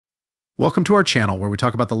Welcome to our channel where we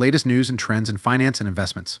talk about the latest news and trends in finance and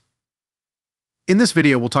investments. In this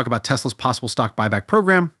video, we'll talk about Tesla's possible stock buyback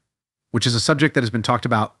program, which is a subject that has been talked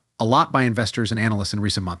about a lot by investors and analysts in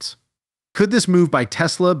recent months. Could this move by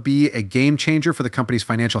Tesla be a game changer for the company's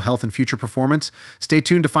financial health and future performance? Stay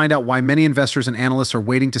tuned to find out why many investors and analysts are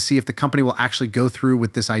waiting to see if the company will actually go through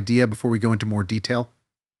with this idea before we go into more detail.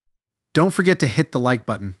 Don't forget to hit the like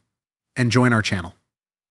button and join our channel.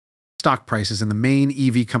 Stock prices in the main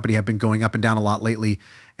EV company have been going up and down a lot lately,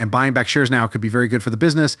 and buying back shares now could be very good for the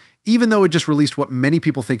business, even though it just released what many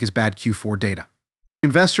people think is bad Q4 data.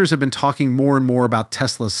 Investors have been talking more and more about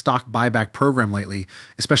Tesla's stock buyback program lately,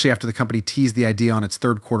 especially after the company teased the idea on its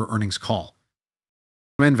third quarter earnings call.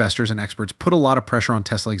 Investors and experts put a lot of pressure on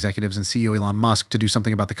Tesla executives and CEO Elon Musk to do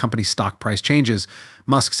something about the company's stock price changes.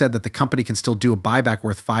 Musk said that the company can still do a buyback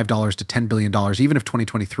worth $5 to $10 billion, even if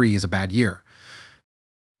 2023 is a bad year.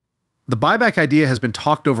 The buyback idea has been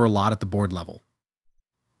talked over a lot at the board level.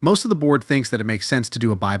 Most of the board thinks that it makes sense to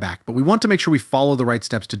do a buyback, but we want to make sure we follow the right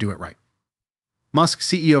steps to do it right. Musk,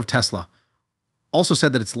 CEO of Tesla, also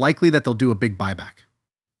said that it's likely that they'll do a big buyback.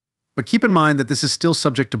 But keep in mind that this is still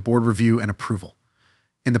subject to board review and approval.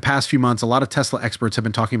 In the past few months, a lot of Tesla experts have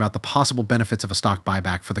been talking about the possible benefits of a stock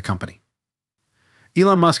buyback for the company.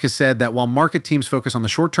 Elon Musk has said that while market teams focus on the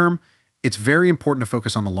short term, it's very important to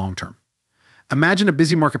focus on the long term. Imagine a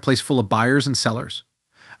busy marketplace full of buyers and sellers.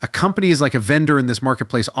 A company is like a vendor in this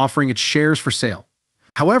marketplace offering its shares for sale.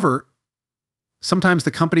 However, sometimes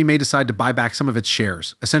the company may decide to buy back some of its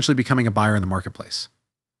shares, essentially becoming a buyer in the marketplace.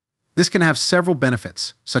 This can have several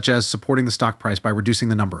benefits, such as supporting the stock price by reducing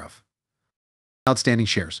the number of outstanding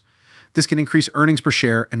shares. This can increase earnings per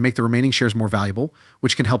share and make the remaining shares more valuable,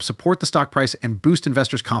 which can help support the stock price and boost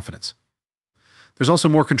investors' confidence. There's also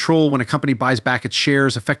more control when a company buys back its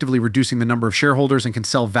shares, effectively reducing the number of shareholders, and can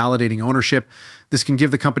sell validating ownership. This can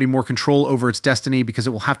give the company more control over its destiny because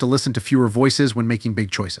it will have to listen to fewer voices when making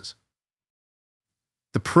big choices.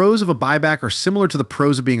 The pros of a buyback are similar to the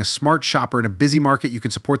pros of being a smart shopper in a busy market. You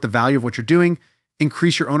can support the value of what you're doing,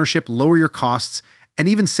 increase your ownership, lower your costs, and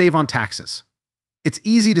even save on taxes. It's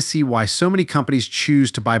easy to see why so many companies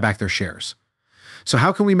choose to buy back their shares. So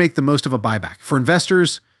how can we make the most of a buyback? For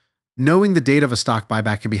investors, knowing the date of a stock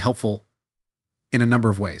buyback can be helpful in a number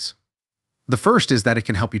of ways. The first is that it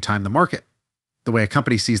can help you time the market. The way a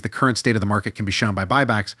company sees the current state of the market can be shown by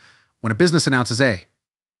buybacks. When a business announces a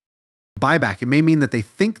buyback, it may mean that they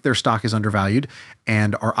think their stock is undervalued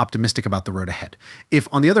and are optimistic about the road ahead. If,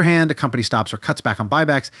 on the other hand, a company stops or cuts back on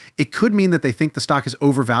buybacks, it could mean that they think the stock is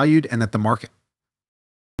overvalued and that the market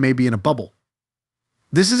may be in a bubble.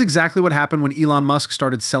 This is exactly what happened when Elon Musk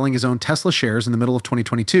started selling his own Tesla shares in the middle of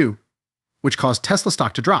 2022, which caused Tesla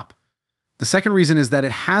stock to drop. The second reason is that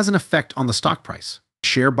it has an effect on the stock price.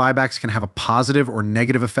 Share buybacks can have a positive or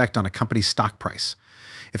negative effect on a company's stock price.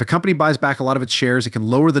 If a company buys back a lot of its shares, it can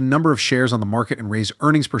lower the number of shares on the market and raise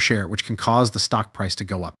earnings per share, which can cause the stock price to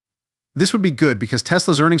go up. This would be good because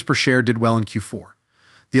Tesla's earnings per share did well in Q4.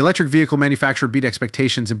 The electric vehicle manufacturer beat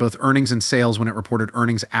expectations in both earnings and sales when it reported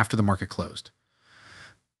earnings after the market closed.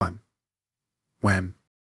 When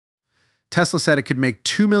Tesla said it could make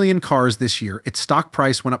 2 million cars this year, its stock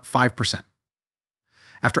price went up 5%.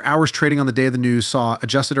 After hours trading on the day of the news saw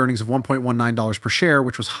adjusted earnings of $1.19 per share,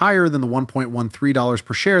 which was higher than the $1.13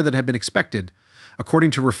 per share that had been expected,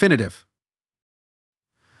 according to Refinitiv.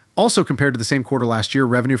 Also compared to the same quarter last year,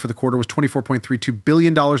 revenue for the quarter was $24.32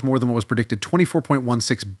 billion more than what was predicted,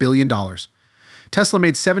 $24.16 billion. Tesla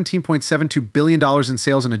made $17.72 billion in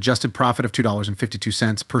sales and adjusted profit of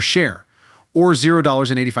 $2.52 per share, or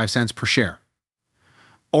 $0.85 per share,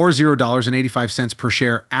 or $0.85 per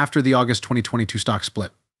share after the August 2022 stock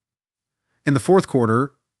split. In the fourth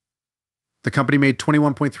quarter, the company made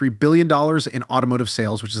 $21.3 billion in automotive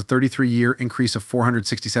sales, which is a 33-year increase of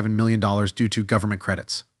 $467 million due to government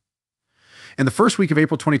credits. In the first week of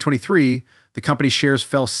April 2023, the company's shares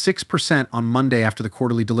fell 6% on Monday after the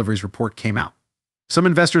quarterly deliveries report came out. Some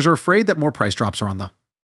investors are afraid that more price drops are on the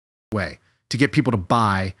way. To get people to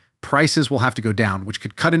buy, prices will have to go down, which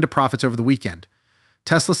could cut into profits over the weekend.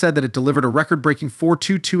 Tesla said that it delivered a record-breaking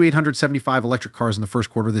 422,875 electric cars in the first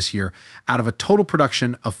quarter this year, out of a total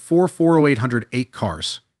production of 40808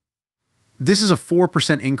 cars. This is a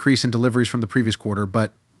 4% increase in deliveries from the previous quarter,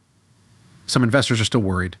 but some investors are still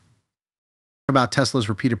worried about Tesla's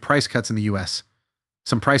repeated price cuts in the U.S.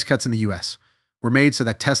 Some price cuts in the U.S. were made so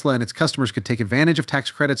that Tesla and its customers could take advantage of tax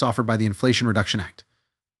credits offered by the Inflation Reduction Act.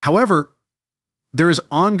 However, there is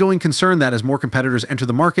ongoing concern that as more competitors enter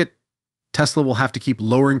the market, Tesla will have to keep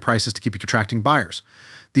lowering prices to keep attracting buyers.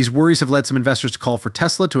 These worries have led some investors to call for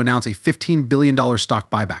Tesla to announce a $15 billion stock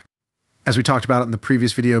buyback. As we talked about in the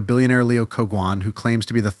previous video, billionaire Leo Koguan, who claims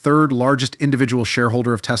to be the third largest individual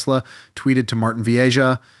shareholder of Tesla, tweeted to Martin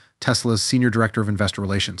Vieja, Tesla's senior director of investor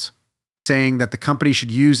relations, saying that the company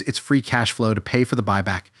should use its free cash flow to pay for the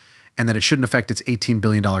buyback and that it shouldn't affect its $18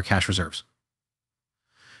 billion cash reserves.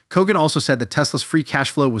 Kogan also said that Tesla's free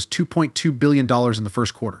cash flow was $2.2 billion in the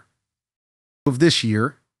first quarter of this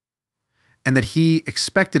year, and that he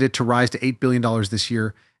expected it to rise to $8 billion this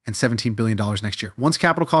year and $17 billion next year, once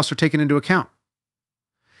capital costs are taken into account.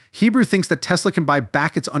 Hebrew thinks that Tesla can buy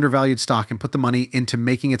back its undervalued stock and put the money into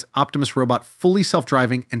making its Optimus robot fully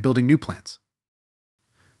self-driving and building new plants.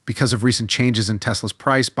 Because of recent changes in Tesla's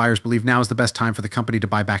price, buyers believe now is the best time for the company to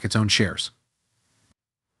buy back its own shares.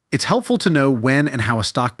 It's helpful to know when and how a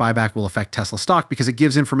stock buyback will affect Tesla stock because it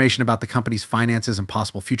gives information about the company's finances and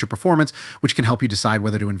possible future performance, which can help you decide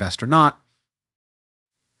whether to invest or not.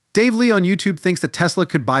 Dave Lee on YouTube thinks that Tesla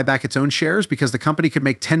could buy back its own shares because the company could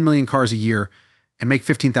make 10 million cars a year and make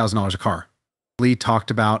 $15,000 a car. Lee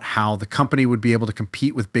talked about how the company would be able to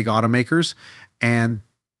compete with big automakers, and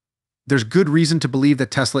there's good reason to believe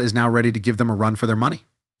that Tesla is now ready to give them a run for their money.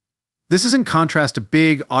 This is in contrast to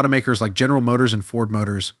big automakers like General Motors and Ford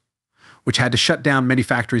Motors, which had to shut down many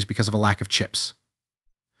factories because of a lack of chips.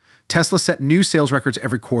 Tesla set new sales records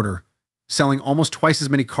every quarter, selling almost twice as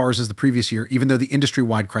many cars as the previous year, even though the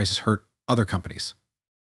industry-wide crisis hurt other companies.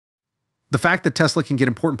 The fact that Tesla can get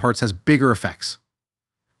important parts has bigger effects.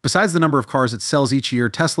 Besides the number of cars it sells each year,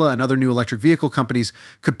 Tesla and other new electric vehicle companies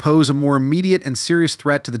could pose a more immediate and serious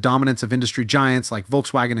threat to the dominance of industry giants like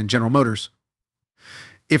Volkswagen and General Motors.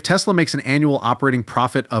 If Tesla makes an annual operating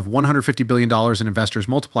profit of $150 billion and investors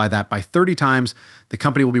multiply that by 30 times, the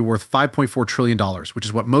company will be worth $5.4 trillion, which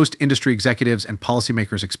is what most industry executives and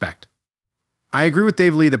policymakers expect. I agree with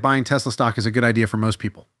Dave Lee that buying Tesla stock is a good idea for most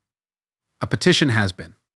people. A petition has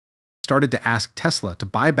been started to ask Tesla to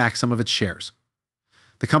buy back some of its shares.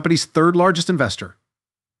 The company's third largest investor,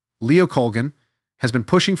 Leo Kogan, has been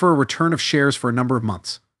pushing for a return of shares for a number of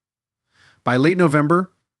months. By late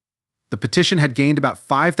November, the petition had gained about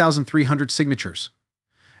 5,300 signatures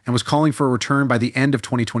and was calling for a return by the end of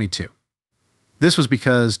 2022. This was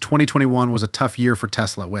because 2021 was a tough year for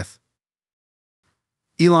Tesla, with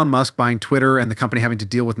Elon Musk buying Twitter and the company having to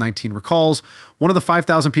deal with 19 recalls. One of the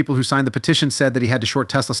 5,000 people who signed the petition said that he had to short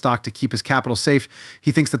Tesla stock to keep his capital safe.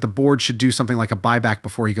 He thinks that the board should do something like a buyback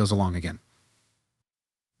before he goes along again.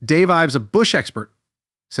 Dave Ives, a Bush expert,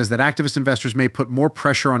 says that activist investors may put more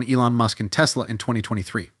pressure on Elon Musk and Tesla in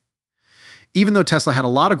 2023. Even though Tesla had a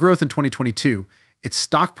lot of growth in 2022, its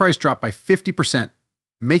stock price dropped by 50%,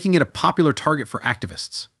 making it a popular target for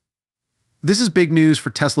activists. This is big news for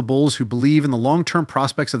Tesla bulls who believe in the long-term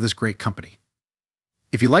prospects of this great company.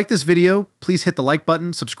 If you like this video, please hit the like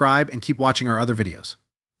button, subscribe, and keep watching our other videos.